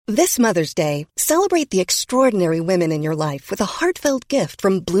This Mother's Day, celebrate the extraordinary women in your life with a heartfelt gift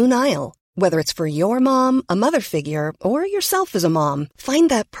from Blue Nile. Whether it's for your mom, a mother figure, or yourself as a mom, find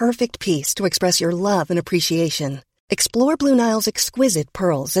that perfect piece to express your love and appreciation. Explore Blue Nile's exquisite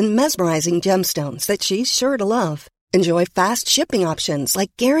pearls and mesmerizing gemstones that she's sure to love. Enjoy fast shipping options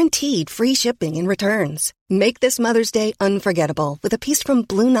like guaranteed free shipping and returns. Make this Mother's Day unforgettable with a piece from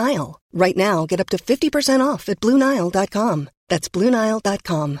Blue Nile. Right now, get up to 50% off at BlueNile.com. That's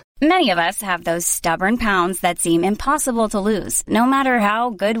BlueNile.com. Many of us have those stubborn pounds that seem impossible to lose, no matter how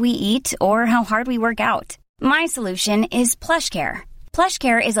good we eat or how hard we work out. My solution is PlushCare.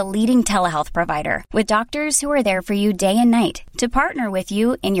 PlushCare is a leading telehealth provider with doctors who are there for you day and night to partner with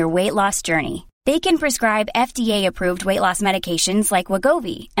you in your weight loss journey. They can prescribe FDA-approved weight loss medications like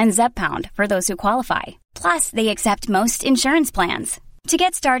Wegovy and Zepbound for those who qualify. Plus, they accept most insurance plans. To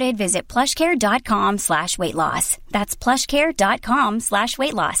get started, visit plushcare.com/weightloss. That's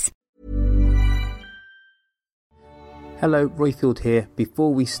plushcare.com/weightloss. Hello, Royfield here.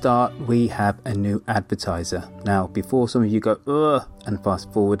 Before we start, we have a new advertiser. Now, before some of you go, ugh, and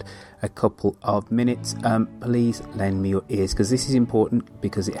fast forward a couple of minutes, please lend me your ears, because this is important,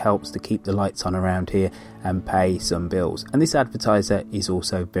 because it helps to keep the lights on around here and pay some bills. And this advertiser is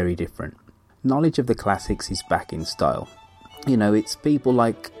also very different. Knowledge of the classics is back in style. You know, it's people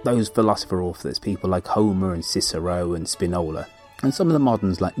like those philosopher authors, people like Homer and Cicero and Spinoza, and some of the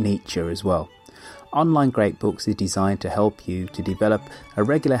moderns like Nietzsche as well. Online Great Books is designed to help you to develop a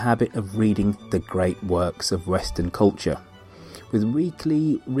regular habit of reading the great works of Western culture. With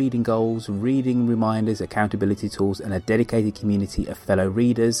weekly reading goals, reading reminders, accountability tools, and a dedicated community of fellow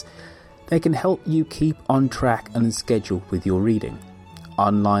readers, they can help you keep on track and schedule with your reading.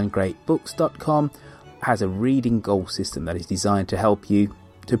 OnlineGreatBooks.com has a reading goal system that is designed to help you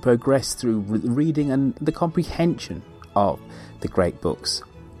to progress through reading and the comprehension of the great books,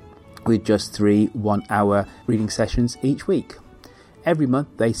 with just 3 one-hour reading sessions each week. Every month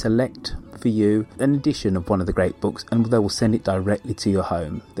they select for you an edition of one of the great books, and they will send it directly to your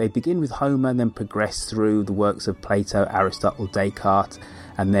home. They begin with Homer and then progress through the works of Plato, Aristotle, Descartes,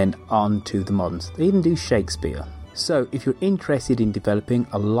 and then on to the moderns. They even do Shakespeare. So if you're interested in developing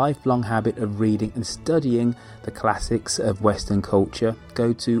a lifelong habit of reading and studying the classics of Western culture,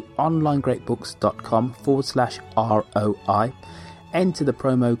 go to onlinegreatbooks.com/ROI. Enter the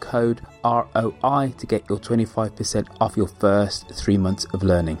promo code ROI to get your 25% off your first 3 months of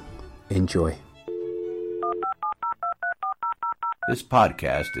learning. Enjoy. This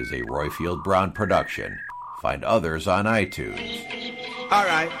podcast is a Royfield Brown production. Find others on iTunes. All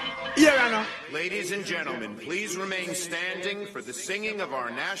right. Yeah, I know. Ladies and gentlemen, please remain standing for the singing of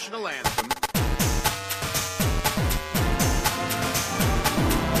our national anthem.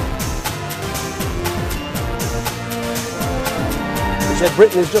 He said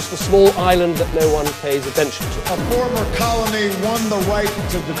Britain is just a small island that no one pays attention to. A former colony won the right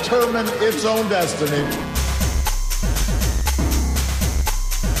to determine its own destiny.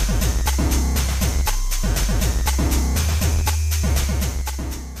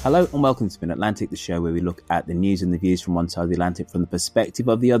 Hello and welcome to Spin Atlantic, the show where we look at the news and the views from one side of the Atlantic from the perspective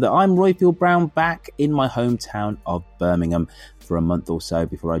of the other. I'm Royfield Brown, back in my hometown of Birmingham for a month or so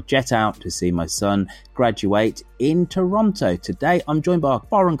before I jet out to see my son graduate in Toronto. Today I'm joined by a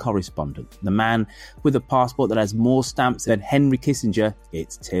foreign correspondent, the man with a passport that has more stamps than Henry Kissinger.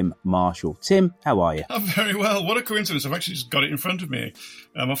 It's Tim Marshall. Tim, how are you? I'm very well. What a coincidence. I've actually just got it in front of me.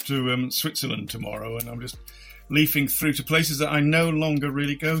 I'm off to Switzerland tomorrow, and I'm just leafing through to places that I no longer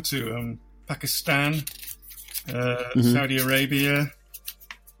really go to. Pakistan, Saudi Arabia,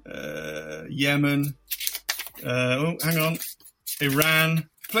 Yemen, Iran.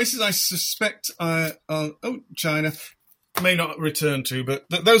 Places I suspect China may not return to, but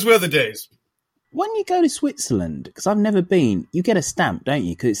those were the days. When you go to Switzerland, because I've never been, you get a stamp, don't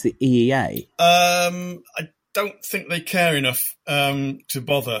you? Because it's the EEA. I don't think they care enough to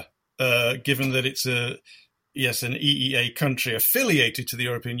bother, given that it's an EEA country affiliated to the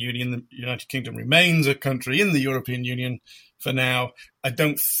European Union. The United Kingdom remains a country in the European Union for now. I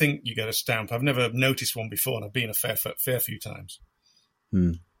don't think you get a stamp. I've never noticed one before, and I've been a fair few times.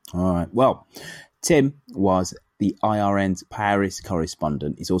 All right. Well, Tim was the IRN's Paris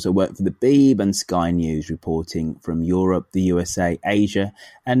correspondent. He's also worked for the Beeb and Sky News, reporting from Europe, the USA, Asia,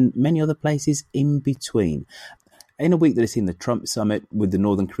 and many other places in between. In a week that has seen the Trump summit with the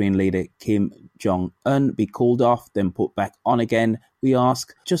Northern Korean leader Kim Jong-un be called off, then put back on again, we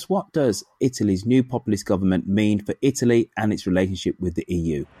ask, just what does Italy's new populist government mean for Italy and its relationship with the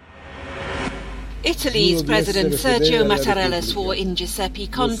EU? Italy's President Sergio Mattarella swore in Giuseppe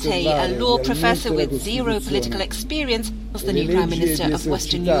Conte, a law professor with zero political experience, as the new Prime Minister of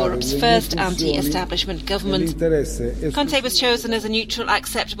Western Europe's first anti-establishment government. Conte was chosen as a neutral,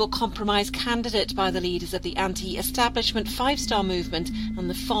 acceptable compromise candidate by the leaders of the anti-establishment Five Star Movement and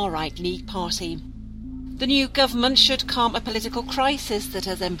the far-right League Party. The new government should calm a political crisis that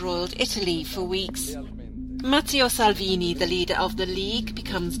has embroiled Italy for weeks. Matteo Salvini, the leader of the League,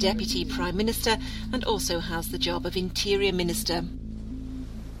 becomes Deputy Prime Minister and also has the job of Interior Minister.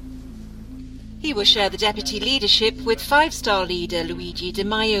 He will share the deputy leadership with Five Star leader Luigi Di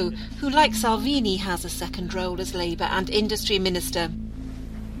Maio, who, like Salvini, has a second role as Labour and Industry Minister.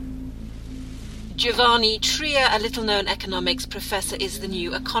 Giovanni Tria, a little-known economics professor, is the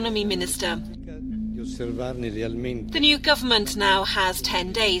new Economy Minister. The new government now has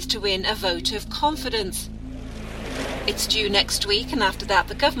 10 days to win a vote of confidence. It's due next week, and after that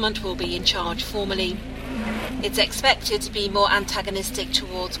the government will be in charge formally. It's expected to be more antagonistic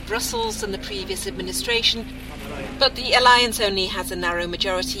towards Brussels than the previous administration, but the alliance only has a narrow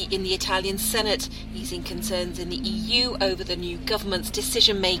majority in the Italian Senate, easing concerns in the EU over the new government's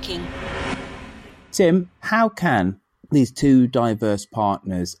decision-making. Tim, how can these two diverse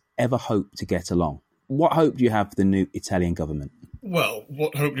partners ever hope to get along? What hope do you have for the new Italian government? Well,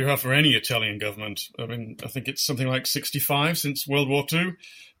 what hope do you have for any Italian government? I mean, I think it's something like 65 since World War II.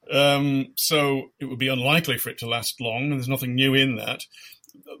 So it would be unlikely for it to last long, and there's nothing new in that.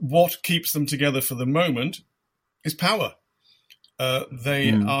 What keeps them together for the moment is power.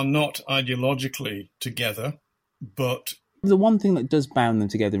 They are not ideologically together, but... The one thing that does bound them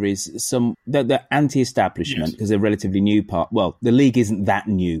together is they're anti-establishment, because they're a relatively new part. Well, the League isn't that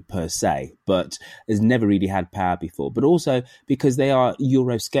new per se, but has never really had power before. But also because they are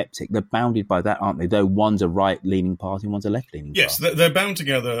Eurosceptic. They're bounded by that, aren't they? Though one's a right-leaning party and one's a left-leaning party. Yes, they're bound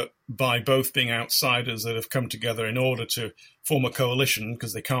together by both being outsiders that have come together in order to form a coalition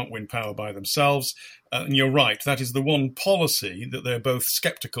because they can't win power by themselves. And you're right, that is the one policy that they're both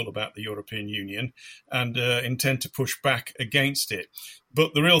sceptical about the European Union and intend to push back against it.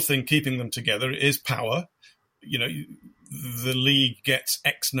 But the real thing keeping them together is power. You know, the League gets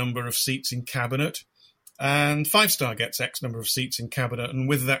X number of seats in cabinet and Five Star gets X number of seats in cabinet. And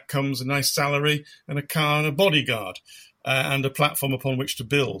with that comes a nice salary and a car and a bodyguard and a platform upon which to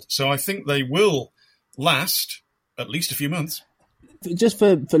build. So I think they will last at least a few months. Just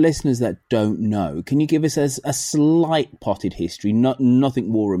for listeners that don't know, can you give us a slight potted history,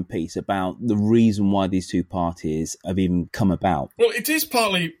 nothing War and Peace, about the reason why these two parties have even come about? Well, it is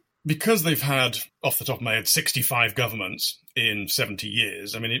partly because they've had, off the top of my head, 65 governments in 70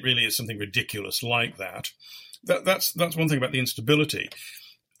 years. I mean, it really is something ridiculous like that. That's one thing about the instability.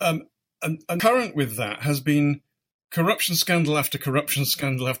 And current with that has been corruption scandal after corruption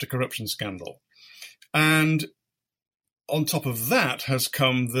scandal after corruption scandal. And on top of that has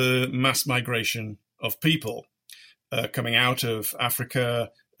come the mass migration of people coming out of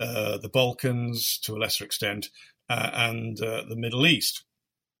Africa, the Balkans to a lesser extent, and the Middle East.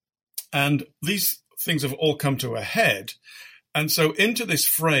 And these things have all come to a head. And so into this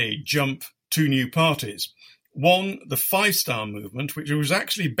fray jump two new parties. One, the Five Star movement, which was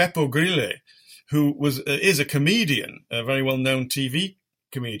actually Beppo Grillo, who is a comedian, a very well-known TV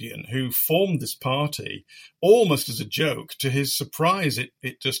comedian, who formed this party almost as a joke. To his surprise,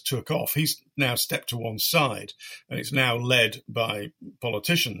 it just took off. He's now stepped to one side, and it's now led by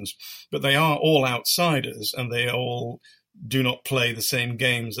politicians. But they are all outsiders, and they all do not play the same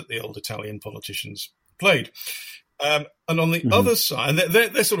games that the old Italian politicians played. And on the other side,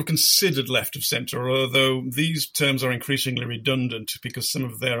 they're sort of considered left of centre, although these terms are increasingly redundant because some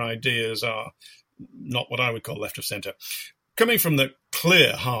of their ideas are not what I would call left of centre. Coming from the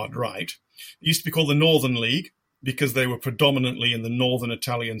clear hard right, it used to be called the Northern League because they were predominantly in the northern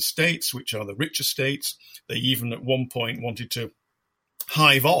Italian states, which are the richer states. They even at one point wanted to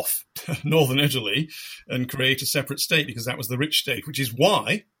hive off northern Italy and create a separate state because that was the rich state, which is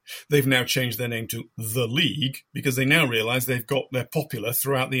why they've now changed their name to the League, because they now realise they're popular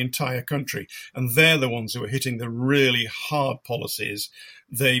throughout the entire country. And they're the ones who are hitting the really hard policies.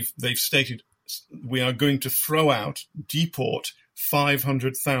 They've stated, we are going to deport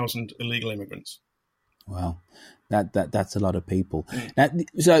 500,000 illegal immigrants. Wow, that's a lot of people. Now,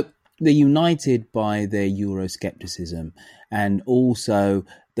 so they're united by their Euroscepticism, and also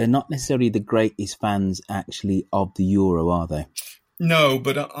they're not necessarily the greatest fans, actually, of the euro, are they? No,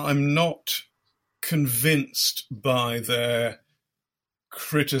 but I'm not convinced by their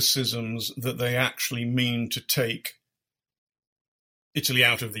criticisms that they actually mean to take Italy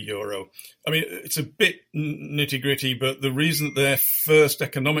out of the euro. I mean, it's a bit nitty-gritty, but the reason that their first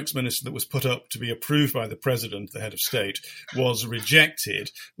economics minister that was put up to be approved by the president, the head of state, was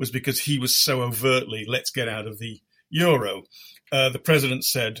rejected was because he was so overtly, let's get out of the euro. The president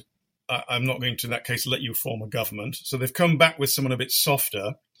said, I'm not going to, in that case, let you form a government. So they've come back with someone a bit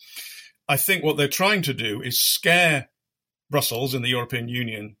softer. I think what they're trying to do is scare Brussels and the European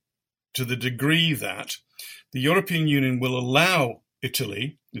Union to the degree that the European Union will allow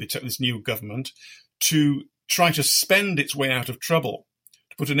Italy, this new government, to try to spend its way out of trouble,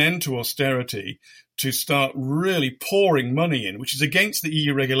 to put an end to austerity, to start really pouring money in, which is against the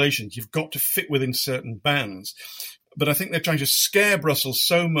EU regulations. You've got to fit within certain bands. But I think they're trying to scare Brussels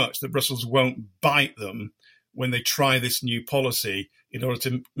so much that Brussels won't bite them when they try this new policy in order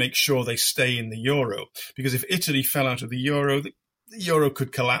to make sure they stay in the euro. Because if Italy fell out of the euro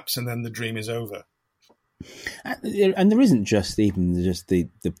could collapse and then the dream is over. And there isn't just the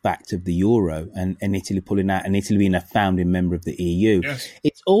fact of the euro and Italy pulling out and Italy being a founding member of the EU. Yes.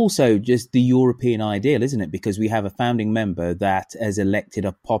 It's also just the European ideal, isn't it? Because we have a founding member that has elected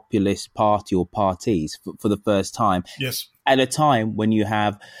a populist party or parties for the first time. Yes. At a time when you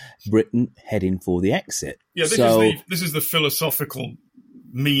have Britain heading for the exit. Yeah, this is the philosophical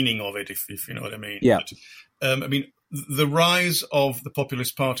meaning of it, if you know what I mean. Yeah. But, I mean, the rise of the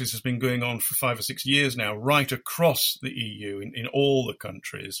populist parties has been going on for 5 or 6 years now, right across the EU in all the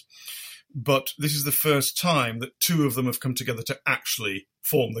countries. But this is the first time that two of them have come together to actually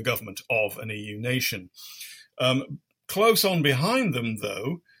form the government of an EU nation. Close on behind them,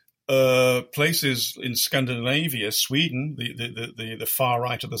 though, places in Scandinavia, Sweden, the far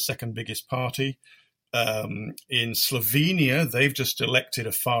right are the second biggest party. In Slovenia, they've just elected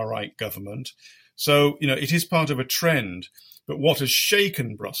a far right government. So, it is part of a trend. But what has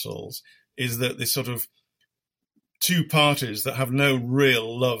shaken Brussels is that this sort of two parties that have no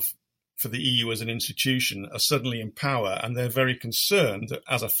real love for the EU as an institution are suddenly in power, and they're very concerned that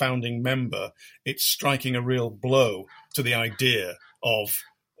as a founding member, it's striking a real blow to the idea of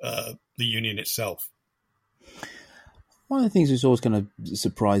the union itself. One of the things that's always going to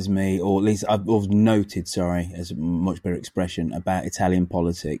surprise me, or at least I've always noted, as a much better expression, about Italian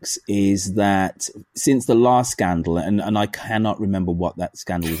politics, is that since the last scandal, and I cannot remember what that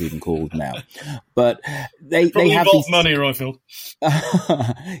scandal was even called now, but they have involved money, Roifield.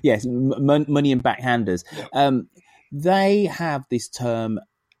 Yes, money and backhanders. They have this term,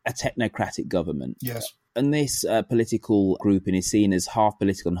 a technocratic government. Yes. And this political grouping is seen as half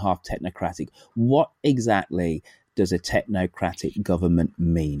political and half technocratic. What exactly does a technocratic government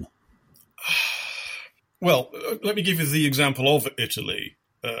mean? Well, let me give you the example of Italy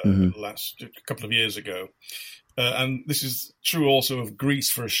last couple of years ago. And this is true also of Greece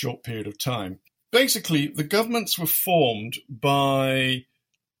for a short period of time. Basically, the governments were formed by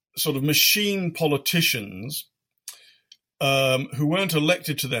sort of machine politicians who weren't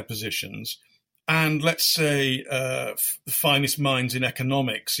elected to their positions. And let's say the finest minds in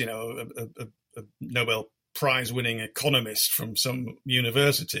economics, a Nobel Prize-winning economist from some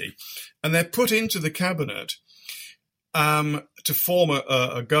university, and they're put into the cabinet to form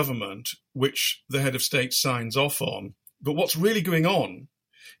a government which the head of state signs off on. But what's really going on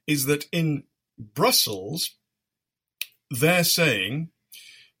is that in Brussels, they're saying,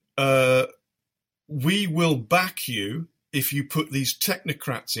 we will back you if you put these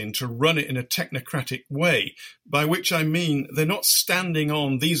technocrats in to run it in a technocratic way, by which I mean they're not standing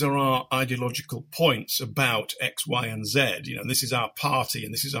on, these are our ideological points about X, Y, and Z. This is our party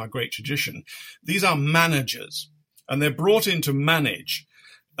and this is our great tradition. These are managers, and they're brought in to manage,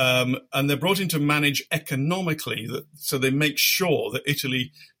 and they're brought in to manage economically, so they make sure that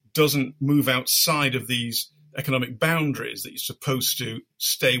Italy doesn't move outside of these economic boundaries that you're supposed to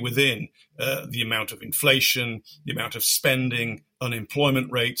stay within, the amount of inflation, the amount of spending, unemployment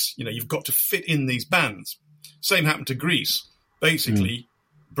rates. You've got to fit in these bands. Same happened to Greece. Basically,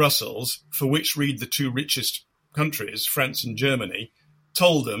 Brussels, for which read the two richest countries, France and Germany,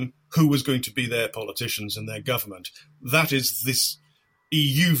 told them who was going to be their politicians and their government. That is this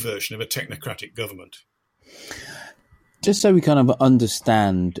EU version of a technocratic government. Just so we kind of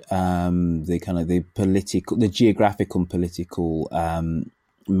understand the geographical and political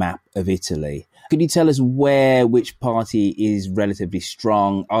map of Italy, could you tell us which party is relatively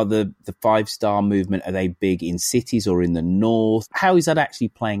strong? Are the Five-Star movement, are they big in cities or in the north? How is that actually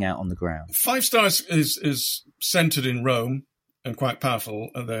playing out on the ground? Five Stars is centred in Rome and quite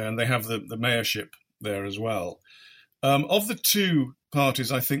powerful there, and they have the mayorship there as well. Of the two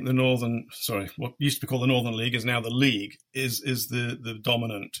parties, I think what used to be called the Northern League is now the League, is the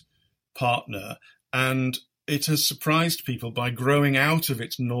dominant partner. And it has surprised people by growing out of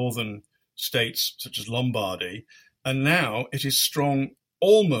its northern states, such as Lombardy, and now it is strong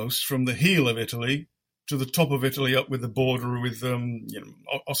almost from the heel of Italy to the top of Italy, up with the border with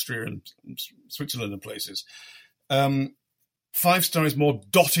Austria and Switzerland and places. Five Star is more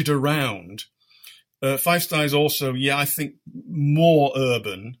dotted around. Five Star is also, I think, more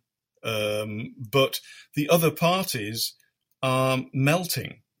urban, but the other parties are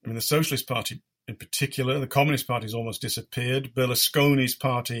melting. I mean, the Socialist Party in particular, the Communist Party has almost disappeared. Berlusconi's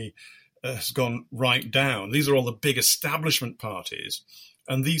party has gone right down. These are all the big establishment parties.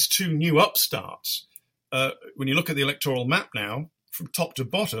 And these two new upstarts, when you look at the electoral map now, from top to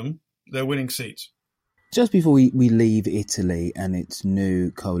bottom, they're winning seats. Just before we leave Italy and its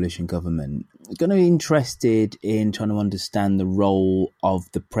new coalition government, I'm going to be interested in trying to understand the role of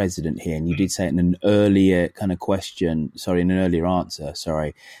the president here. And you did say in an earlier answer,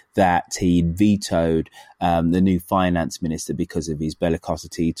 that he vetoed the new finance minister because of his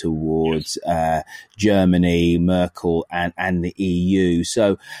bellicosity towards Germany, Merkel and the EU.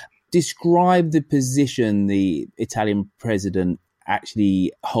 So describe the position the Italian president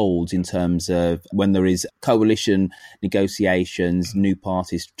actually holds in terms of when there is coalition negotiations, new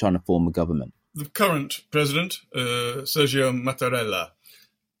parties trying to form a government. The current president, Sergio Mattarella,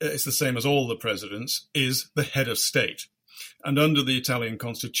 it's the same as all the presidents, is the head of state. And under the Italian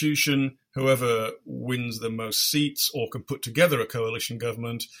constitution, whoever wins the most seats or can put together a coalition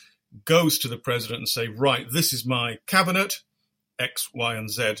government goes to the president and say, right, this is my cabinet, X, Y, and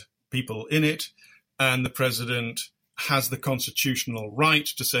Z people in it, and the president has the constitutional right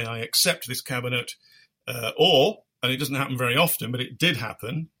to say, I accept this cabinet, or, and it doesn't happen very often, but it did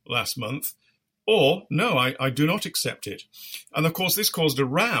happen last month, or, no, I do not accept it. And of course, this caused a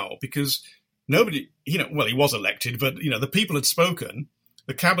row because nobody, he was elected, but, the people had spoken,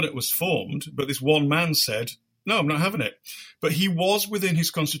 the cabinet was formed, but this one man said, no, I'm not having it. But he was within his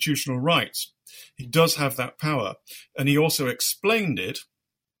constitutional rights. He does have that power. And he also explained it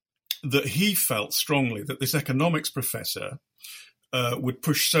that he felt strongly that this economics professor would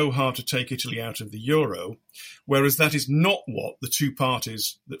push so hard to take Italy out of the euro, whereas that is not what the two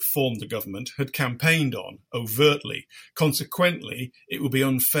parties that formed the government had campaigned on overtly. Consequently, it would be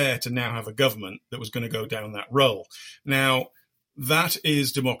unfair to now have a government that was going to go down that role. Now, that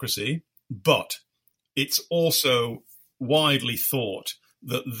is democracy, but it's also widely thought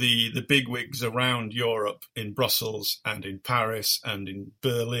that the bigwigs around Europe in Brussels and in Paris and in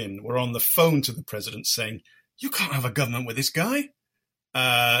Berlin were on the phone to the president saying, you can't have a government with this guy,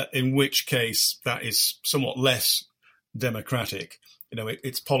 in which case that is somewhat less democratic.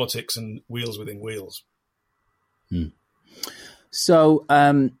 It's politics and wheels within wheels. So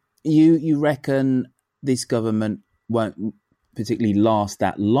you reckon this government won't particularly last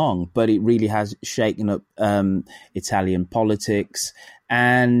that long, but it really has shaken up Italian politics,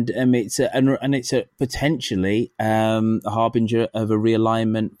 and it's a potentially a harbinger of a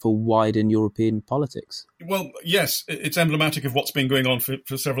realignment for wider European politics. Well, yes, it's emblematic of what's been going on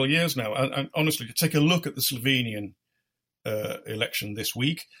for several years now. And honestly, to take a look at the Slovenian election this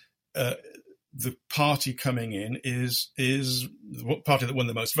week, the party coming in is the party that won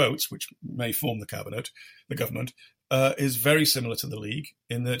the most votes, which may form the government. Is very similar to the League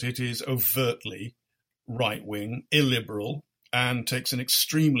in that it is overtly right-wing, illiberal, and takes an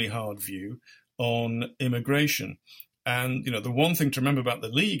extremely hard view on immigration. And, the one thing to remember about the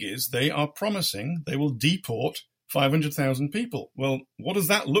League is they are promising they will deport 500,000 people. Well, what does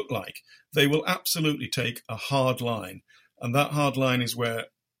that look like? They will absolutely take a hard line. And that hard line is where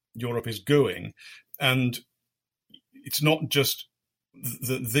Europe is going. And it's not just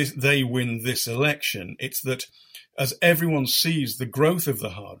that they win this election. It's that as everyone sees the growth of the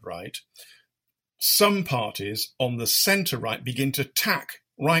hard right, some parties on the centre-right begin to tack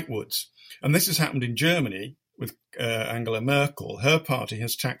rightwards. And this has happened in Germany with Angela Merkel. Her party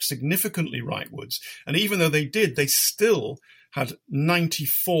has tacked significantly rightwards. And even though they still had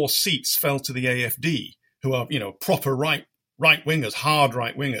 94 seats fell to the AfD, who are, proper right-wingers, hard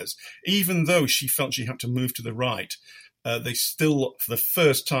right-wingers. Even though she felt she had to move to the right, they still, for the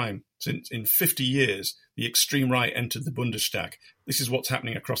first time since in 50 years, the extreme right entered the Bundestag. This is what's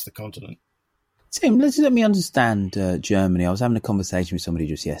happening across the continent. Tim, let me understand Germany. I was having a conversation with somebody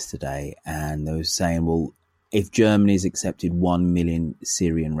just yesterday, and they were saying, well, if Germany has accepted 1 million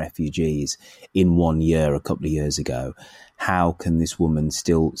Syrian refugees in 1 year, a couple of years ago, how can this woman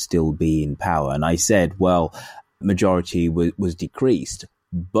still be in power? And I said, well, majority was decreased,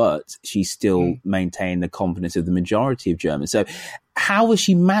 but she still maintained the confidence of the majority of Germans. So how has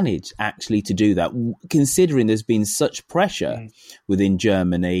she managed actually to do that, considering there's been such pressure within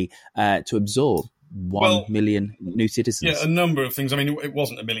Germany to absorb? 1 million new citizens. Yeah, a number of things. I mean, it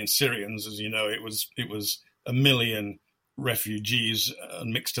wasn't 1 million Syrians, as you know. It was 1 million refugees,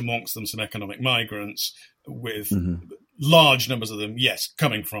 mixed amongst them some economic migrants, with large numbers of them, yes,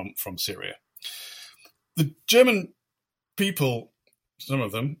 coming from Syria. The German people, some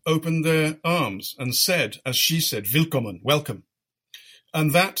of them, opened their arms and said, as she said, "Willkommen," welcome.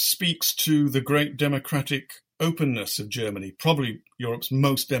 And that speaks to the great democratic openness of Germany, probably Europe's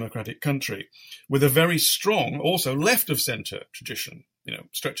most democratic country, with a very strong, also left-of-centre tradition,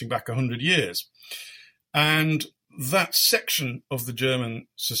 stretching back 100 years. And that section of the German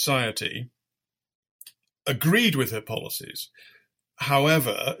society agreed with her policies.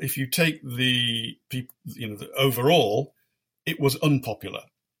 However, if you take the overall, it was unpopular.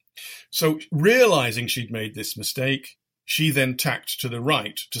 So realizing she'd made this mistake, she then tacked to the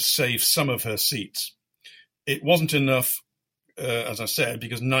right to save some of her seats. It wasn't enough, as I said,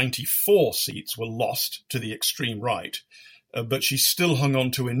 because 94 seats were lost to the extreme right, but she still hung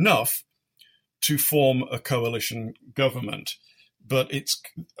on to enough to form a coalition government. But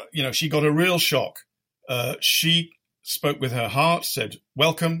she got a real shock. She spoke with her heart, said,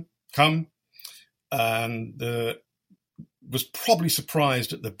 "Welcome, come," and was probably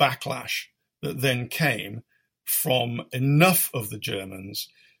surprised at the backlash that then came from enough of the Germans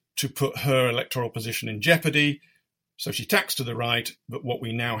to put her electoral position in jeopardy. So she tacks to the right, but what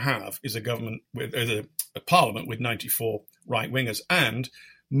we now have is a government with a parliament with 94 right-wingers. And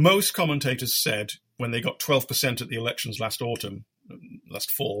most commentators said, when they got 12% at the elections last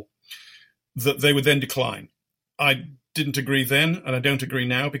fall, that they would then decline. I didn't agree then, and I don't agree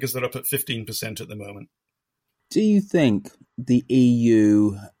now, because they're up at 15% at the moment. Do you think the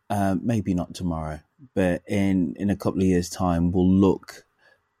EU, maybe not tomorrow, but in a couple of years' time, will look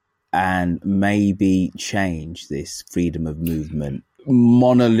and maybe change this freedom of movement,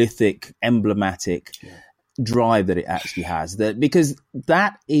 monolithic, emblematic drive that it actually has? Because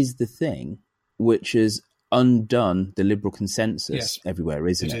that is the thing which has undone the liberal consensus everywhere,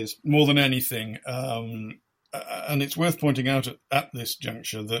 isn't it? It is, more than anything. And it's worth pointing out at this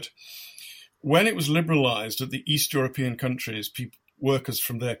juncture that when it was liberalised that the East European countries, workers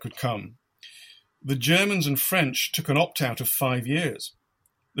from there could come, the Germans and French took an opt-out of 5 years.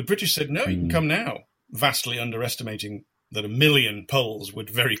 The British said, no, you can come now, vastly underestimating that 1 million Poles would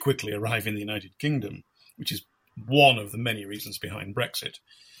very quickly arrive in the United Kingdom, which is one of the many reasons behind Brexit.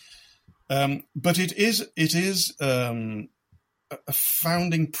 But it is a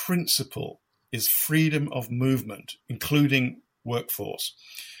founding principle is freedom of movement, including workforce.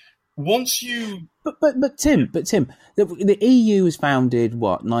 Once you, but Tim, the EU was founded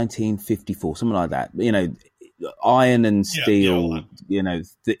 1954, something like that. Iron and steel,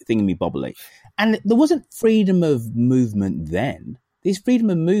 thingy-bobbly, and there wasn't freedom of movement then. This freedom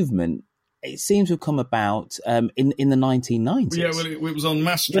of movement, it seems to have come about in the 1990s. Yeah, well, it was on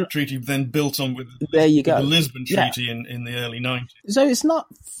Maastricht Treaty, then built on with the Lisbon Treaty in the early 90s. So it's not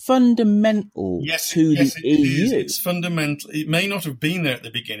fundamental to the EU. It's fundamental. It may not have been there at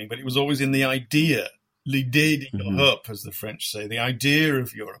the beginning, but it was always in the idea. L'idée d'Europe, as the French say. The idea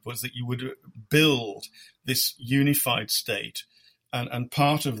of Europe was that you would build this unified state. And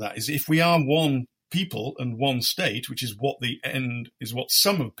part of that is if we are one people and one state, which is what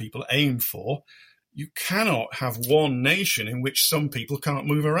some people aim for, you cannot have one nation in which some people can't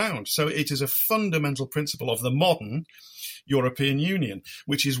move around. So it is a fundamental principle of the modern European Union,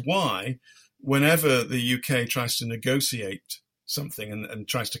 which is why whenever the UK tries to negotiate something and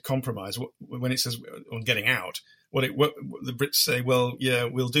tries to compromise, when it says on getting out, what the Brits say, well, yeah,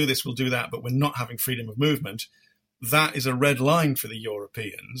 we'll do this, we'll do that, but we're not having freedom of movement. That is a red line for the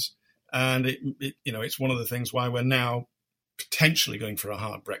Europeans. And it's one of the things why we're now potentially going for a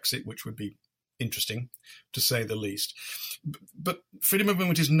hard Brexit, which would be interesting, to say the least. But freedom of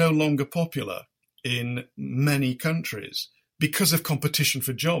movement is no longer popular in many countries because of competition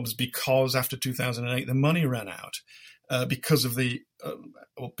for jobs, because after 2008 the money ran out, because of the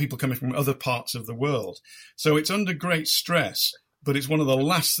people coming from other parts of the world. So it's under great stress, but it's one of the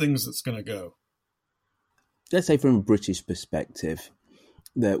last things that's going to go. Let's say from a British perspective,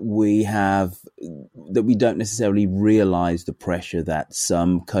 that we don't necessarily realise the pressure that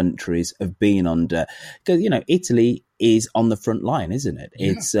some countries have been under. Because, Italy is on the front line, isn't it?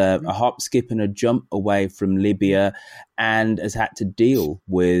 Yeah. It's a hop, skip and a jump away from Libya and has had to deal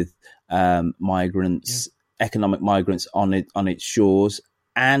with migrants, economic migrants on its shores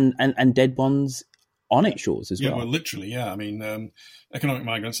and dead ones on its shores as well. Yeah, well, literally, yeah. I mean, economic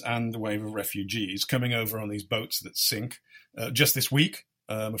migrants and the wave of refugees coming over on these boats that sink. Just this week,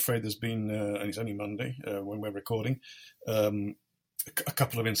 I'm afraid there's been, and it's only Monday when we're recording, a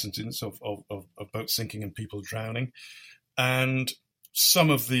couple of incidents of boats sinking and people drowning. And some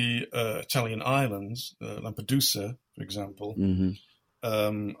of the Italian islands, Lampedusa, for example,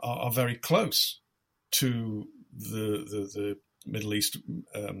 are very close to the Middle East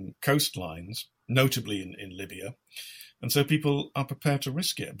coastlines, notably in Libya. And so people are prepared to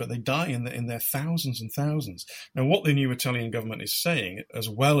risk it, but they die in their thousands and thousands. Now, what the new Italian government is saying, as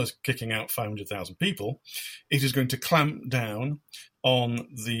well as kicking out 500,000 people, it is going to clamp down on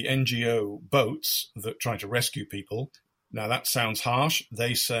the NGO boats that try to rescue people. Now, that sounds harsh.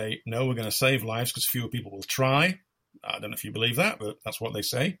 They say, no, we're going to save lives because fewer people will try. I don't know if you believe that, but that's what they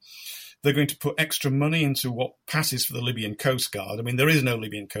say. They're going to put extra money into what passes for the Libyan Coast Guard. I mean, there is no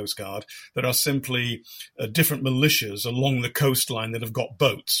Libyan Coast Guard. There are simply different militias along the coastline that have got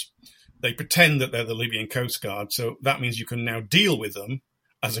boats. They pretend that they're the Libyan Coast Guard, so that means you can now deal with them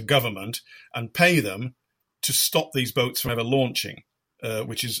as a government and pay them to stop these boats from ever launching,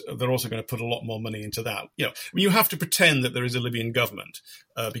 which is they're also going to put a lot more money into that. You have to pretend that there is a Libyan government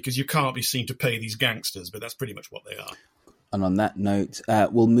because you can't be seen to pay these gangsters, but that's pretty much what they are. And on that note,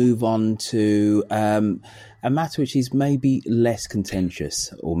 we'll move on to a matter which is maybe less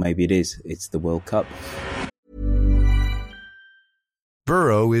contentious, or maybe it is. It's the World Cup.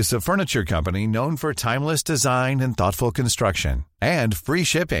 Burrow is a furniture company known for timeless design and thoughtful construction, and free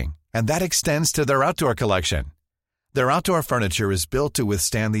shipping. And that extends to their outdoor collection. Their outdoor furniture is built to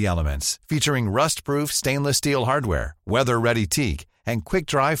withstand the elements, featuring rust-proof stainless steel hardware, weather-ready teak, and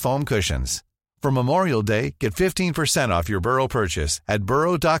quick-dry foam cushions. For Memorial Day, get 15% off your Burrow purchase at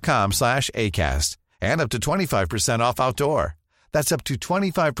burrow.com/ACAST and up to 25% off outdoor. That's up to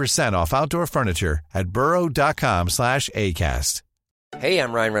 25% off outdoor furniture at burrow.com/ACAST. Hey,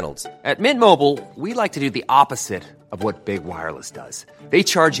 I'm Ryan Reynolds. At Mint Mobile, we like to do the opposite of what Big Wireless does. They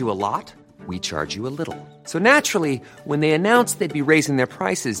charge you a lot, we charge you a little. So naturally, when they announced they'd be raising their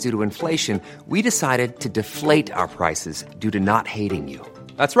prices due to inflation, we decided to deflate our prices due to not hating you.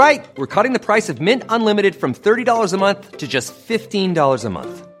 That's right. We're cutting the price of Mint Unlimited from $30 a month to just $15 a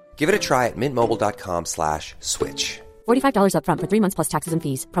month. Give it a try at mintmobile.com/switch. $45 up front for 3 months plus taxes and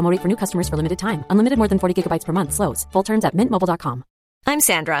fees. Promo rate for new customers for limited time. Unlimited more than 40 gigabytes per month slows. Full terms at mintmobile.com. I'm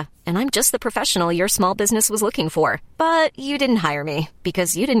Sandra, and I'm just the professional your small business was looking for. But you didn't hire me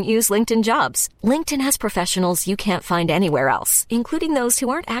because you didn't use LinkedIn Jobs. LinkedIn has professionals you can't find anywhere else, including those who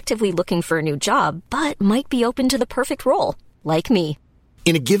aren't actively looking for a new job, but might be open to the perfect role, like me.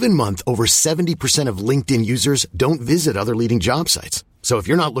 In a given month, over 70% of LinkedIn users don't visit other leading job sites. So if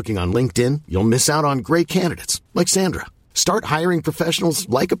you're not looking on LinkedIn, you'll miss out on great candidates like Sandra. Start hiring professionals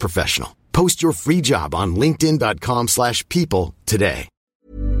like a professional. Post your free job on linkedin.com/people today.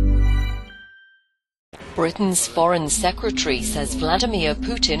 Britain's Foreign Secretary says Vladimir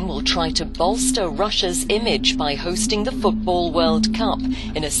Putin will try to bolster Russia's image by hosting the Football World Cup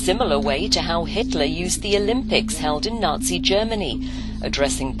in a similar way to how Hitler used the Olympics held in Nazi Germany.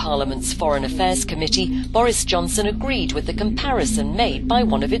 Addressing Parliament's Foreign Affairs Committee, Boris Johnson agreed with the comparison made by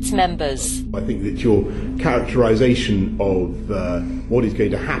one of its members. I think that your characterisation of what is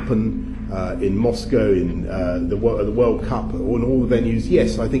going to happen in Moscow, in the World Cup, or in all the venues,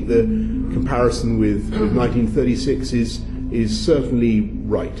 yes, I think the comparison with 1936 is certainly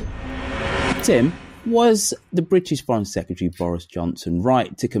right. Tim, was the British Foreign Secretary Boris Johnson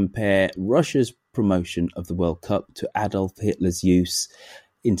right to compare Russia's promotion of the World Cup to Adolf Hitler's use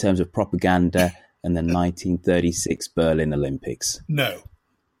in terms of propaganda and the 1936 Berlin Olympics? No.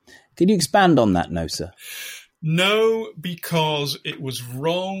 Can you expand on that, no, sir? No, because it was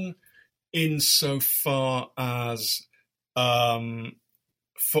wrong insofar as,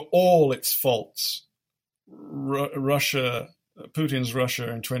 for all its faults, Putin's Russia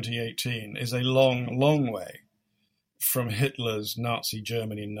in 2018 is a long, long way from Hitler's Nazi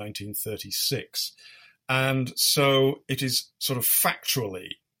Germany in 1936. And so it is sort of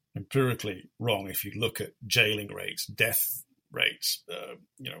factually, empirically wrong if you look at jailing rates, death rates,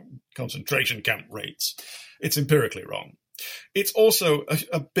 concentration camp rates. It's empirically wrong. It's also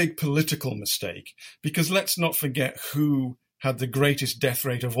a big political mistake, because let's not forget who had the greatest death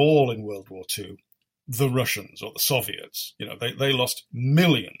rate of all in World War II, the Russians or the Soviets. They lost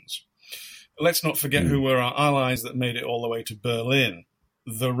millions. Let's not forget who were our allies that made it all the way to Berlin,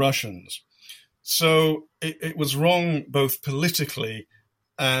 the Russians. So it was wrong both politically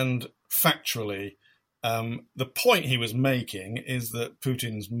and factually. The point he was making is that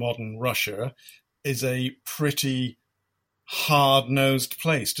Putin's modern Russia is a pretty hard-nosed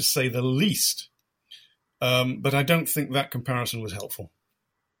place, to say the least. But I don't think that comparison was helpful.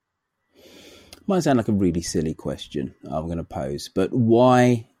 Might sound like a really silly question I'm going to pose, but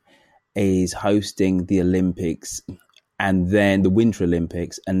why is hosting the Olympics and then the Winter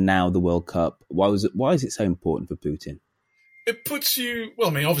Olympics, and now the World Cup. Why is it so important for Putin? It puts you, well,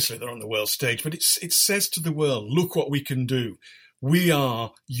 I mean, obviously they're on the world stage, but it says to the world, look what we can do. We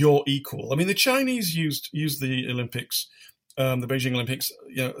are your equal. I mean, the Chinese used the Olympics, the Beijing Olympics,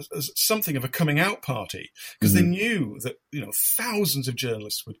 as something of a coming out party, because they knew that, thousands of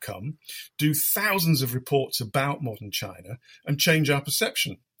journalists would come, do thousands of reports about modern China, and change our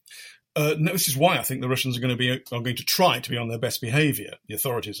perception. This is why I think the Russians are going to try to be on their best behaviour, the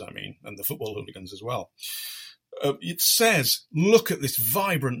authorities, I mean, and the football hooligans as well. It says, look at this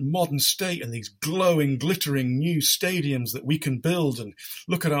vibrant modern state and these glowing, glittering new stadiums that we can build, and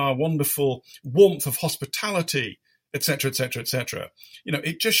look at our wonderful warmth of hospitality, etc., etc., etc.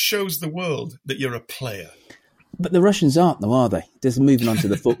 It just shows the world that you're a player. But the Russians aren't, though, are they? Just moving on to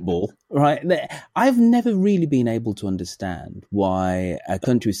the football, right? I've never really been able to understand why a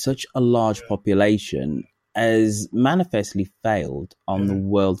country with such a large population has manifestly failed on the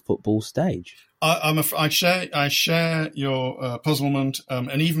world football stage. I share your puzzlement,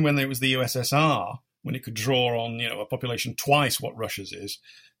 and even when it was the USSR, when it could draw on a population twice what Russia's is,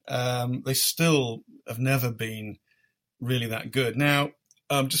 they still have never been really that good. Now,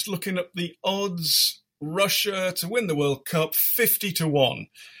 just looking up the odds, Russia to win the World Cup, 50-1.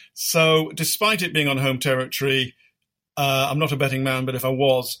 So, despite it being on home territory, I'm not a betting man, but if I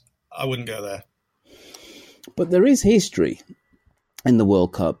was, I wouldn't go there. But there is history in the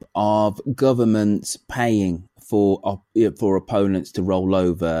World Cup of governments paying for opponents to roll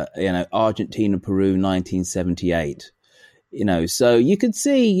over. Argentina, Peru, 1978. So you could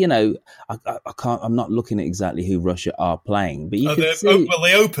see. I'm not looking at exactly who Russia are playing, but you could see. Well,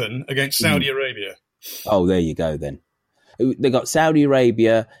 they open against Saudi Arabia. Oh, there you go. Then they got Saudi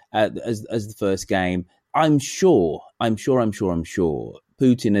Arabia as the first game. I'm sure.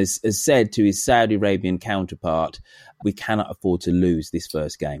 Putin has said to his Saudi Arabian counterpart, we cannot afford to lose this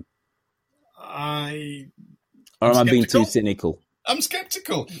first game. Or am I being too cynical? I'm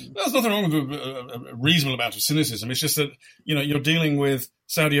sceptical. There's nothing wrong with a reasonable amount of cynicism. It's just that, you're dealing with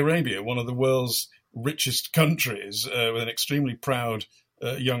Saudi Arabia, one of the world's richest countries, with an extremely proud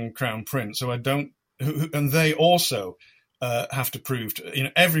young crown prince. And they also have to prove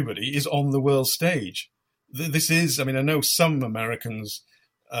to, everybody is on the world stage. This is, I know some Americans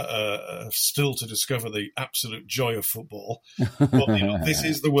still to discover the absolute joy of football. But this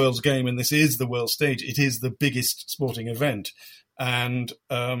is the world's game, and this is the world stage. It is the biggest sporting event. And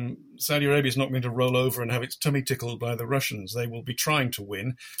Saudi Arabia is not going to roll over and have its tummy tickled by the Russians. They will be trying to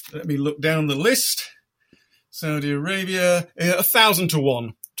win. Let me look down the list. Saudi Arabia,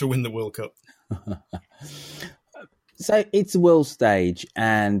 1,000-1 to win the World Cup. So it's a world stage,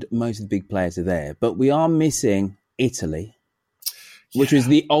 and most of the big players are there. But we are missing Italy, which was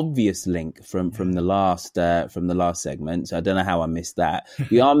the obvious link from the last segment. So I don't know how I missed that.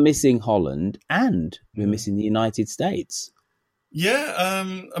 We are missing Holland, and we're missing the United States. Yeah,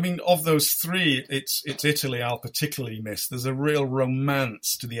 of those three, it's Italy I'll particularly miss. There's a real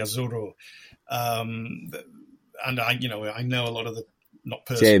romance to the Azzurro, and I know a lot of the. Not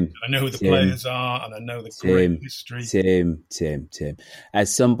personally. I know who the players are, and I know the great history. Tim.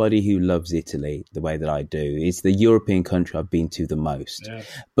 As somebody who loves Italy the way that I do, it's the European country I've been to the most. Yeah.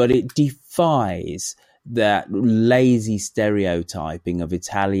 But it defies that lazy stereotyping of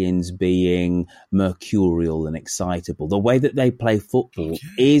Italians being mercurial and excitable. The way that they play football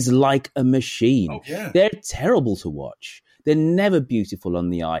is like a machine. Oh, yeah. They're terrible to watch. They're never beautiful on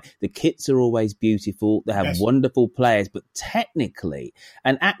the eye. The kits are always beautiful. They have wonderful players, but technically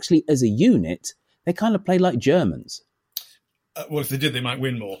and actually as a unit, they kind of play like Germans. Well, if they did, they might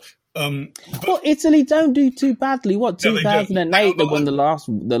win more. Italy don't do too badly. 2008 they won the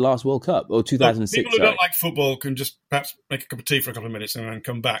last World Cup, or 2006. People who don't like football can just perhaps make a cup of tea for a couple of minutes and then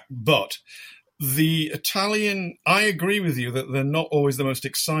come back. But the Italian, I agree with you that they're not always the most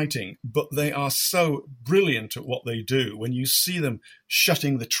exciting, but they are so brilliant at what they do. When you see them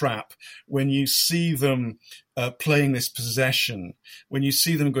shutting the trap, when you see them playing this possession, when you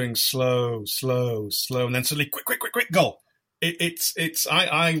see them going slow, and then suddenly quick goal.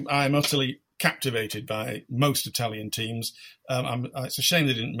 I'm utterly captivated by most Italian teams. It's a shame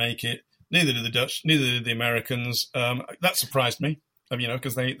they didn't make it. Neither did the Dutch, neither did the Americans. That surprised me.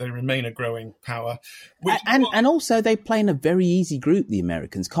 Because they remain a growing power. And also they play in a very easy group, the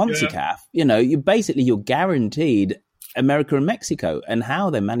Americans. CONCACAF, you're guaranteed America and Mexico. And how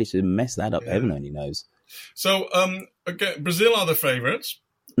they managed to mess that up, heaven only knows. So, Brazil are the favourites,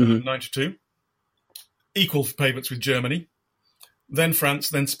 92. Equal favourites with Germany. Then France,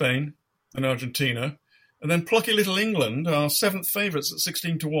 then Spain, then Argentina. And then plucky little England are seventh favourites at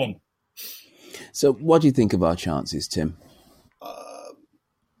 16-1. So what do you think of our chances, Tim?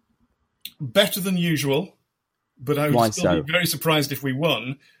 Better than usual, but I would still be very surprised if we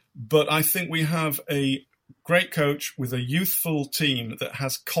won. But I think we have a great coach with a youthful team that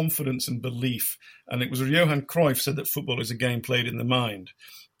has confidence and belief. And it was Johan Cruyff said that football is a game played in the mind.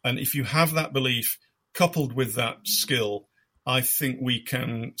 And if you have that belief coupled with that skill, I think we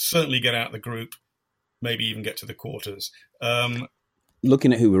can certainly get out of the group, maybe even get to the quarters.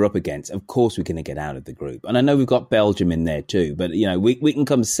 Looking at who we're up against, of course we're going to get out of the group. And I know we've got Belgium in there too, but we can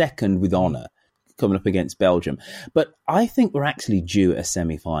come second with honour coming up against Belgium. But I think we're actually due a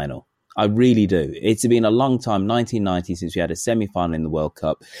semi-final. I really do. It's been a long time, 1990, since we had a semi-final in the World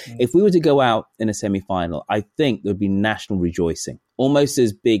Cup. If we were to go out in a semi-final, I think there'd be national rejoicing, almost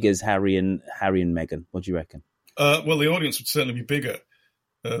as big as Harry and Meghan. What do you reckon? Well, the audience would certainly be bigger.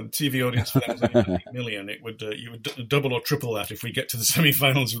 TV audience for that is only 8 million. It would you would double or triple that if we get to the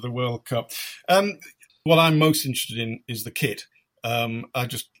semi-finals of the World Cup. What I'm most interested in is the kit. I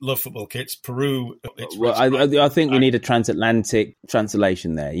just love football kits. Peru. I think we need a transatlantic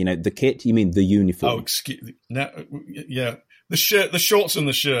translation there. The kit. You mean the uniform? Oh, excuse me. Yeah, the shirt, the shorts, and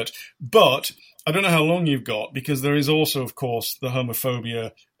the shirt. But I don't know how long you've got, because there is also, of course, the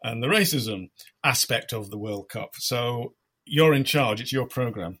homophobia and the racism aspect of the World Cup. So you're in charge. It's your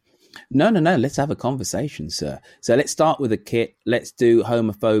program. No. Let's have a conversation, sir. So let's start with a kit. Let's do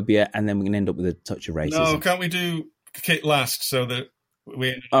homophobia, and then we can end up with a touch of racism. No, can't we do kit last so that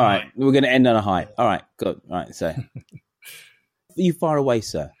we end on a high? We're going to end on a high. All right, good. All right, so are you far away,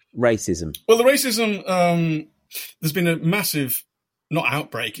 sir? Racism. Well, the racism, there's been a massive, not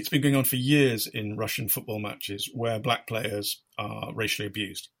outbreak, it's been going on for years in Russian football matches where black players are racially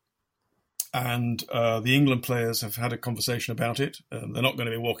abused. And the England players have had a conversation about it. They're not going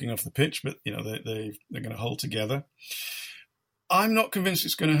to be walking off the pitch, but they're going to hold together. I'm not convinced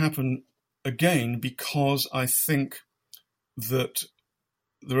it's going to happen again, because I think that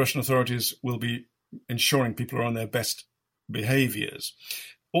the Russian authorities will be ensuring people are on their best behaviours.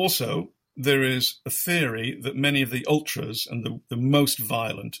 Also, there is a theory that many of the ultras and the most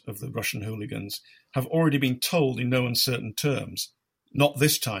violent of the Russian hooligans have already been told in no uncertain terms, not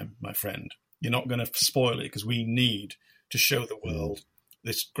this time, my friend. You're not going to spoil it, because we need to show the world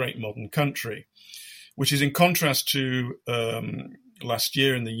this great modern country, which is in contrast to last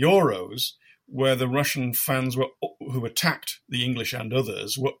year in the Euros, where the Russian fans who attacked the English and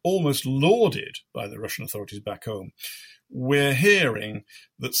others were almost lauded by the Russian authorities back home. We're hearing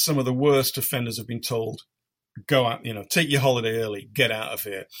that some of the worst offenders have been told, go out, take your holiday early, get out of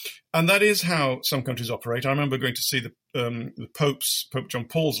here. And that is how some countries operate. I remember going to see the Pope John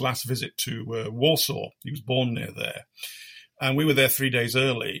Paul's last visit to Warsaw. He was born near there. And we were there 3 days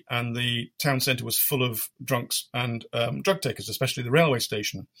early, and the town centre was full of drunks and drug takers, especially the railway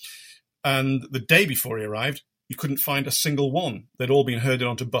station. And the day before he arrived, you couldn't find a single one. They'd all been herded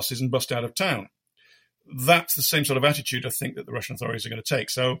onto buses and bussed out of town. That's the same sort of attitude I think that the Russian authorities are going to take.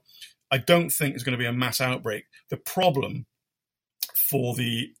 So I don't think there's going to be a mass outbreak. The problem for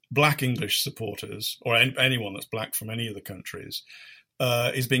the black English supporters, or anyone that's black from any of the countries,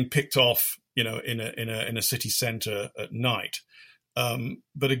 is being picked off, in a city centre at night.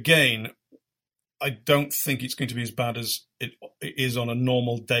 But again, I don't think it's going to be as bad as it is on a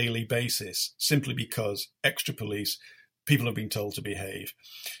normal daily basis, simply because extra police, people have been told to behave.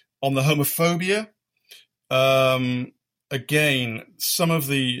 On the homophobia, again, some of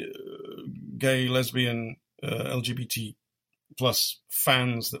the gay, lesbian, LGBT plus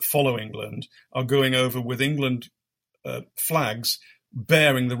fans that follow England are going over with England flags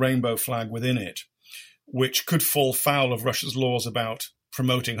bearing the rainbow flag within it, which could fall foul of Russia's laws about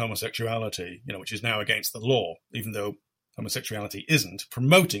promoting homosexuality, which is now against the law, even though homosexuality isn't.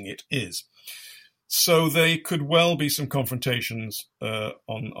 Promoting it is. So there could well be some confrontations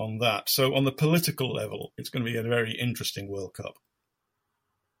on that. So on the political level, it's going to be a very interesting World Cup.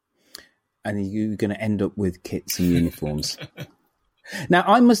 And you're going to end up with kits and uniforms. Now,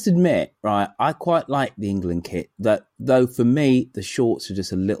 I must admit, right, I quite like the England kit, though for me, the shorts are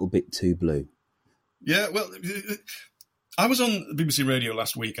just a little bit too blue. Yeah, well, I was on BBC Radio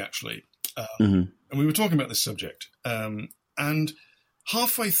last week, actually, and we were talking about this subject. And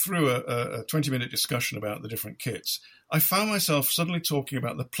halfway through a 20-minute discussion about the different kits, I found myself suddenly talking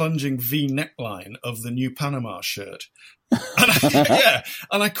about the plunging V neckline of the new Panama shirt. And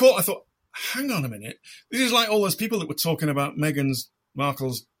I thought, hang on a minute. This is like all those people that were talking about Meghan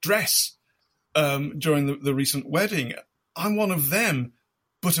Markle's dress during the recent wedding. I'm one of them,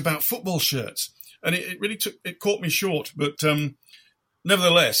 but about football shirts. And it really caught me short. But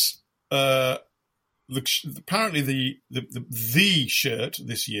nevertheless, the apparently the shirt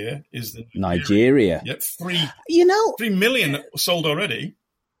this year is the Nigeria. Yep, 3 million sold already.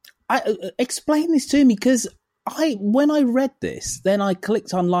 Explain this to me, because when I read this, then I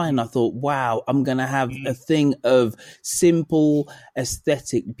clicked online and I thought, wow, I'm going to have a thing of simple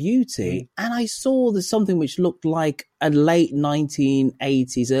aesthetic beauty. And I saw there's something which looked like a late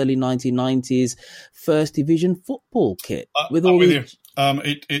 1980s, early 1990s first division football kit.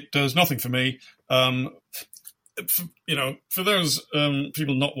 It does nothing for me. For those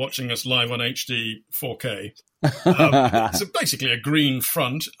people not watching us live on HD 4K, it's basically a green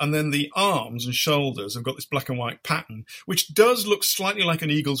front, and then the arms and shoulders have got this black and white pattern, which does look slightly like an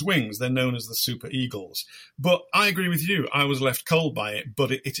eagle's wings. They're known as the Super Eagles. But I agree with you. I was left cold by it,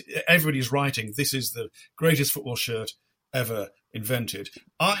 but everybody's writing, this is the greatest football shirt ever invented.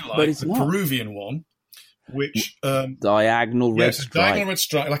 I like the Peruvian one, which diagonal red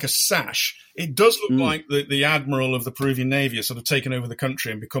stripe, like a sash. It does look like the admiral of the Peruvian Navy has sort of taken over the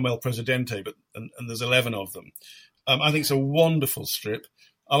country and become El Presidente, and there's 11 of them. I think it's a wonderful strip.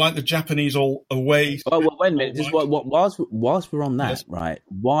 I like the Japanese all away. Well, wait a minute. Just whilst we're on that, right?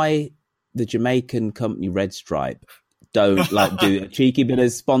 Why the Jamaican company Red Stripe don't do a cheeky bit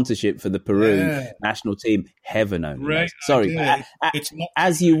of sponsorship for the Peru national team? Heaven only. Right. Sorry, it's not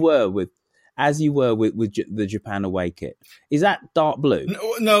as you were with the Japan away kit. Is that dark blue?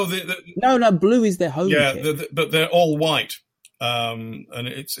 No, blue is their home kit. Yeah, but they're all white. And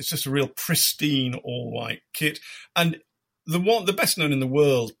it's just a real pristine all white kit. And the best known in the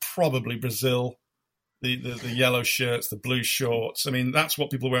world, probably Brazil, the yellow shirts, the blue shorts. I mean, that's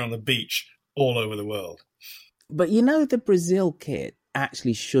what people wear on the beach all over the world. But the Brazil kit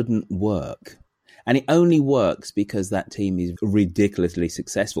actually shouldn't work. And it only works because that team is ridiculously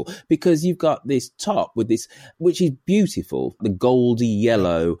successful. Because you've got this top with this, which is beautiful, the goldy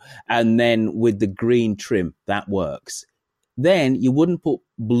yellow, and then with the green trim, that works. Then you wouldn't put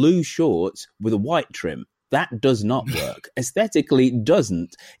blue shorts with a white trim. That does not work. Aesthetically, it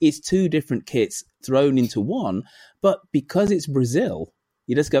doesn't. It's two different kits thrown into one. But because it's Brazil,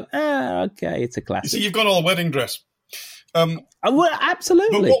 you just go, okay, it's a classic. You see, you've got all a wedding dress.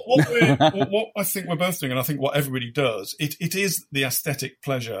 Absolutely. But what I think we're both doing, and I think what everybody does, it is the aesthetic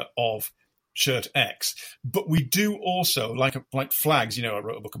pleasure of shirt X. But we do also, like flags, I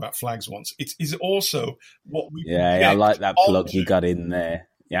wrote a book about flags once. It is also what we I like that plug you got in there.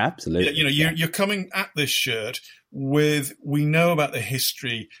 Yeah, absolutely. You're coming at this shirt with, we know about the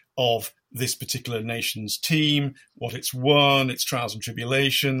history of this particular nation's team, what it's won, its trials and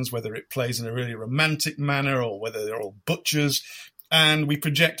tribulations, whether it plays in a really romantic manner or whether they're all butchers, and we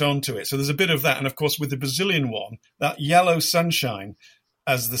project onto it. So there's a bit of that. And of course, with the Brazilian one, that yellow sunshine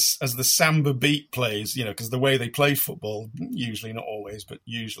as the samba beat plays, because the way they play football, usually, not always, but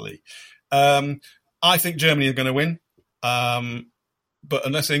usually. I think Germany are going to win.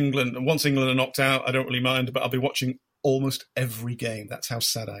 But once England are knocked out, I don't really mind, but I'll be watching almost every game. That's how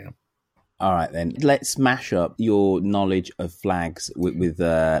sad I am. All right, then. Let's smash up your knowledge of flags with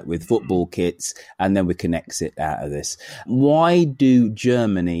football kits, and then we can exit out of this. Why do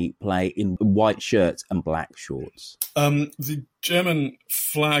Germany play in white shirts and black shorts? The German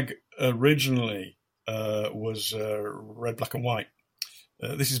flag originally was red, black and white.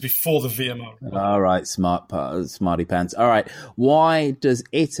 This is before the VMO. All right, smarty pants. All right, why does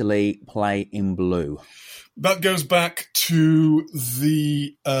Italy play in blue? That goes back to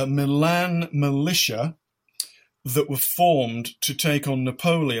the Milan militia that were formed to take on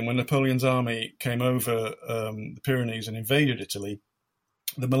Napoleon. When Napoleon's army came over the Pyrenees and invaded Italy,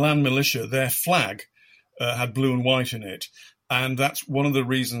 the Milan militia, their flag had blue and white in it. And that's one of the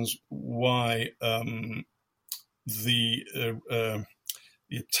reasons why the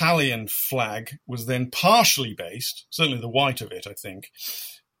Italian flag was then partially based, certainly the white of it, I think,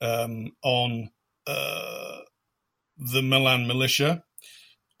 on the Milan militia,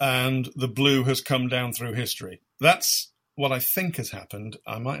 and the blue has come down through history. That's what I think has happened.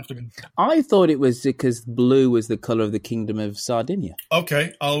 I might have to... I thought it was because blue was the colour of the Kingdom of Sardinia.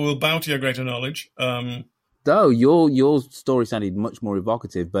 Okay, I will bow to your greater knowledge. Though your story sounded much more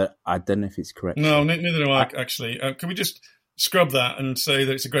evocative, but I don't know if it's correct. No, neither do I, actually. Can we just scrub that and say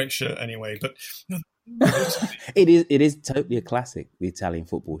that it's a great shirt anyway? But no, It is totally a classic, the Italian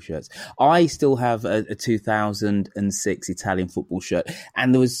football shirts. I still have a 2006 Italian football shirt,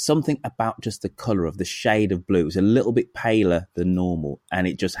 and there was something about just the colour of the shade of blue. It was a little bit paler than normal, and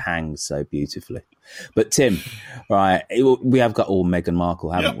it just hangs so beautifully. But Tim, right, we have got all Meghan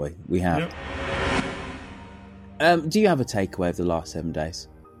Markle, haven't we? We have. Do you have a takeaway of the last 7 days?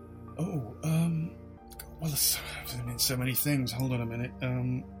 Well, there's so many things. Hold on a minute.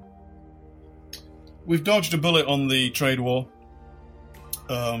 we've dodged a bullet on the trade war,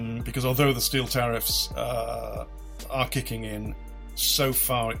 because although the steel tariffs are kicking in, so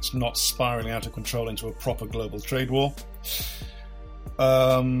far it's not spiraling out of control into a proper global trade war.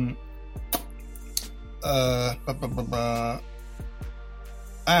 And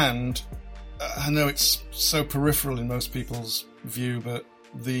I know it's so peripheral in most people's view, but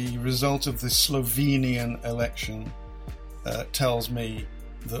the result of the Slovenian election tells me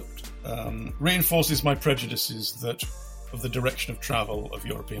that reinforces my prejudices that of the direction of travel of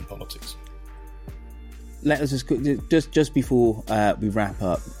European politics. Let us just before we wrap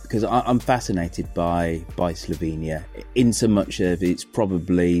up, because I'm fascinated by Slovenia, in so much of it's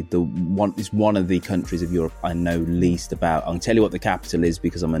probably it's one of the countries of Europe I know least about. I can tell you what the capital is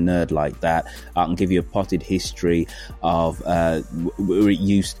because I'm a nerd like that. I can give you a potted history of where it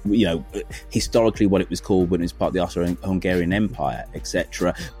used, historically what it was called when it was part of the Austro-Hungarian Empire,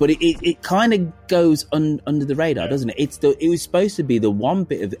 etc. But it kind of goes under the radar, doesn't it? It was supposed to be the one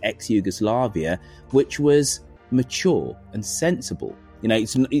bit of ex-Yugoslavia which was mature and sensible.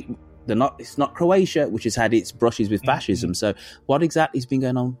 It's not Croatia, which has had its brushes with fascism. So what exactly has been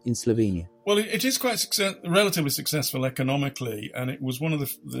going on in Slovenia? Well, it is quite relatively successful economically, and it was one of it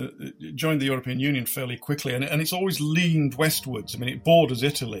joined the European Union fairly quickly, and it's always leaned westwards. I mean, it borders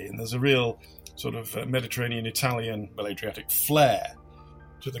Italy, and there's a real sort of Mediterranean, Italian, Adriatic flair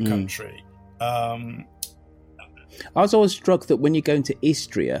to the country. I was always struck that when you go into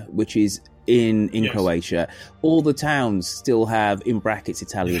Istria, which is in yes. Croatia, all the towns still have, in brackets,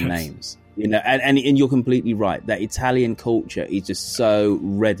 Italian names. And you're completely right. That Italian culture is just so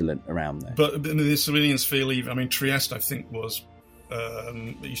redolent around there. But the Slovenians feel even. I mean, Trieste, I think, was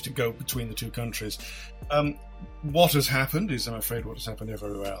it used to go between the two countries. What has happened is, I'm afraid, what has happened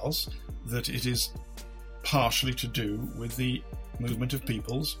everywhere else, that it is partially to do with the movement of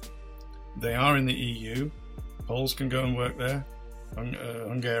peoples. They are in the EU. Poles can go and work there.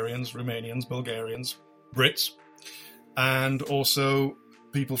 Hungarians, Romanians, Bulgarians, Brits, and also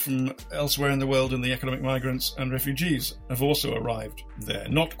people from elsewhere in the world, and the economic migrants and refugees have also arrived there.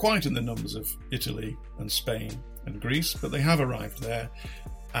 Not quite in the numbers of Italy and Spain and Greece, but they have arrived there,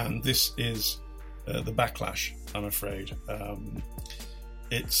 and this is the backlash, I'm afraid.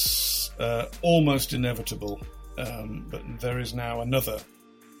 It's almost inevitable, but there is now another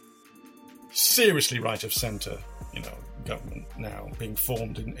seriously right-of-centre, government now being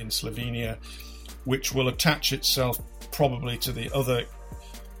formed in Slovenia, which will attach itself probably to the other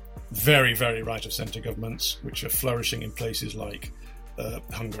very, very right-of-centre governments which are flourishing in places like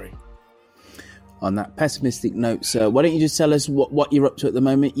Hungary. On that pessimistic note, sir, why don't you just tell us what you're up to at the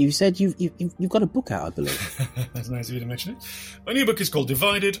moment? You said you've got a book out, I believe. That's nice of you to mention it. My new book is called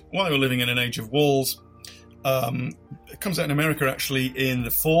Divided, Why We're Living in an Age of Walls. It comes out in America, actually, in the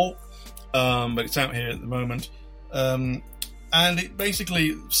fall, but it's out here at the moment. And it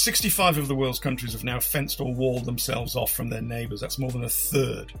basically, 65 of the world's countries have now fenced or walled themselves off from their neighbours. That's more than a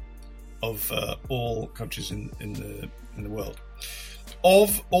third of all countries in the world.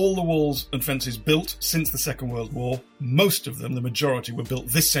 Of all the walls and fences built since the Second World War, most of them, the majority, were built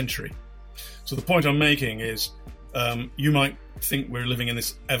this century. So the point I'm making is, you might think we're living in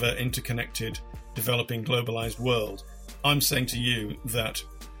this ever interconnected, developing, globalised world. I'm saying to you that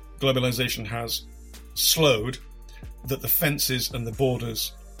globalisation has slowed, that the fences and the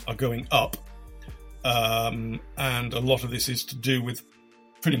borders are going up, and a lot of this is to do with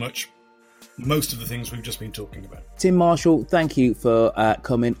pretty much most of the things we've just been talking about. Tim Marshall, thank you for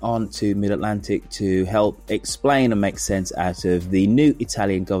coming on to Mid-Atlantic to help explain and make sense out of the new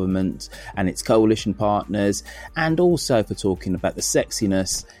Italian government and its coalition partners, and also for talking about the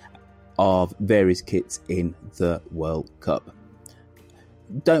sexiness of various kits in the World Cup.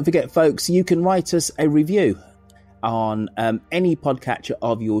 Don't forget, folks, you can write us a review on any podcatcher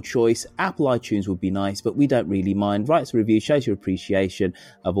of your choice. Apple iTunes would be nice, but we don't really mind. Write us a review, shows your appreciation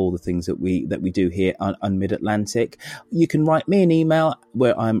of all the things that we do here on Mid-Atlantic. You can write me an email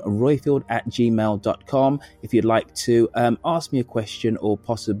where I'm royfield@gmail.com if you'd like to ask me a question or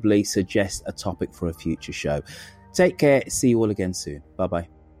possibly suggest a topic for a future show. Take care. See you all again soon. Bye-bye.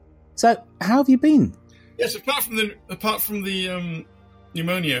 So, how have you been? Yes, apart from the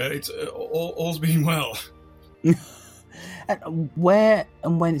pneumonia, it's all's been well. And where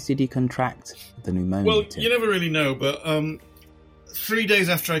and when did you contract the pneumonia? Well, you never really know, but 3 days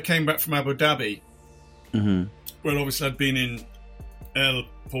after I came back from Abu Dhabi, where obviously I'd been in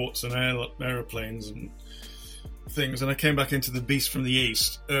airports and aeroplanes and things, and I came back into the beast from the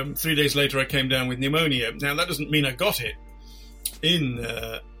east. 3 days later, I came down with pneumonia. Now, that doesn't mean I got it in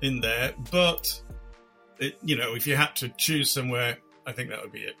there, but if you had to choose somewhere, I think that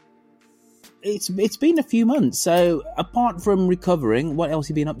would be it. It's been a few months. So apart from recovering, what else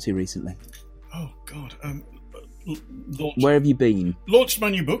have you been up to recently? Oh God, where have you been? Launched my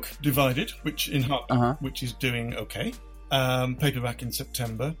new book, Divided, which is doing okay. Paperback in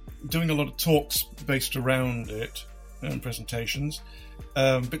September. Doing a lot of talks based around it and presentations.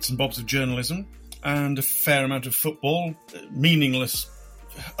 Bits and bobs of journalism and a fair amount of football. Meaningless,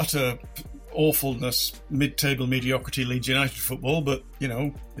 utter awfulness, mid-table mediocrity Leeds United football, but,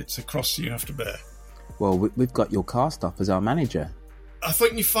 it's a cross you have to bear. Well, we've got your cast off as our manager. I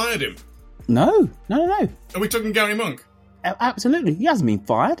thought you fired him. No. Are we talking Gary Monk? Absolutely. He hasn't been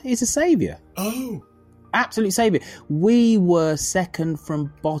fired. He's a saviour. Oh. Absolute saviour. We were second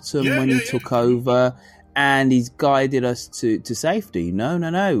from bottom when he took over, and he's guided us to safety. No.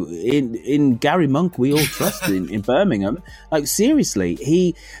 In Gary Monk, we all trust in Birmingham. Like,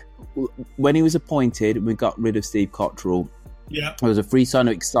 seriously, when he was appointed, we got rid of Steve Cotterill. Yeah. There was a free sign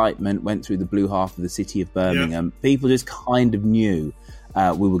of excitement, went through the blue half of the city of Birmingham. Yeah. People just kind of knew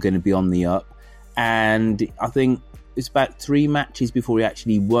we were going to be on the up. And I think it's about 3 matches before he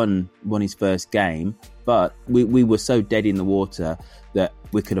actually won his first game. But we were so dead in the water that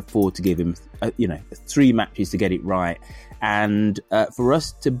we could afford to give him, 3 matches to get it right. And for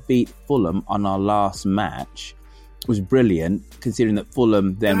us to beat Fulham on our last match was brilliant, considering that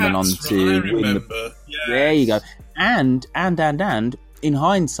Fulham then went on to win the... Yes. There you go. And in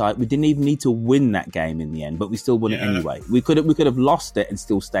hindsight, we didn't even need to win that game in the end, but we still won it anyway. We could have lost it and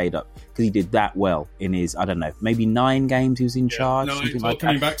still stayed up because he did that well in his, I don't know, maybe 9 games he was in charge. No, it's all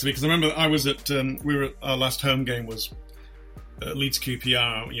coming back to me because I remember I was at our last home game was Leeds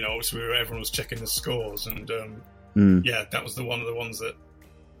QPR. Obviously everyone was checking the scores, and that was one of the ones that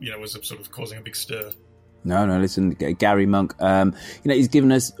was sort of causing a big stir. No, listen, Gary Monk, he's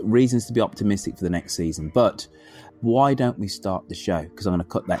given us reasons to be optimistic for the next season, but why don't we start the show? Because I'm going to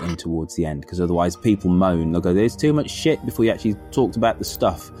cut that in towards the end, because otherwise people moan. They'll go, there's too much shit before you actually talked about the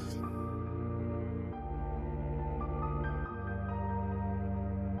stuff.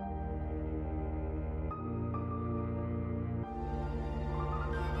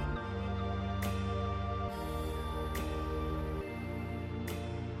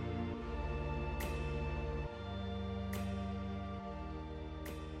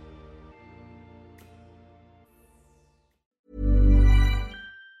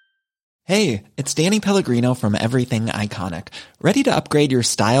 Hey, it's Danny Pellegrino from Everything Iconic. Ready to upgrade your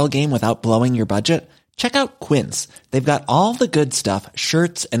style game without blowing your budget? Check out Quince. They've got all the good stuff,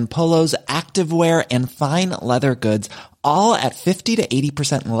 shirts and polos, activewear, and fine leather goods, all at 50 to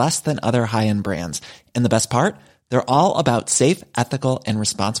 80% less than other high-end brands. And the best part? They're all about safe, ethical, and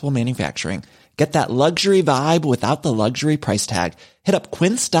responsible manufacturing. Get that luxury vibe without the luxury price tag. Hit up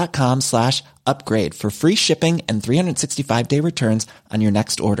quince.com/upgrade for free shipping and 365-day returns on your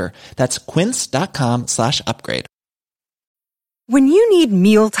next order. That's quince.com/upgrade. When you need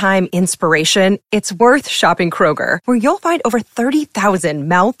mealtime inspiration, it's worth shopping Kroger, where you'll find over 30,000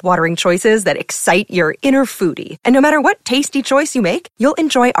 mouth-watering choices that excite your inner foodie. And no matter what tasty choice you make, you'll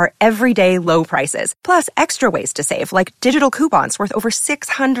enjoy our everyday low prices, plus extra ways to save, like digital coupons worth over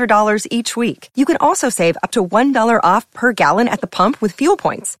 $600 each week. You can also save up to $1 off per gallon at the pump with fuel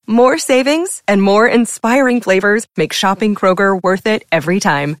points. More savings and more inspiring flavors make shopping Kroger worth it every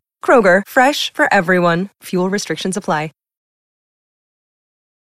time. Kroger, fresh for everyone. Fuel restrictions apply.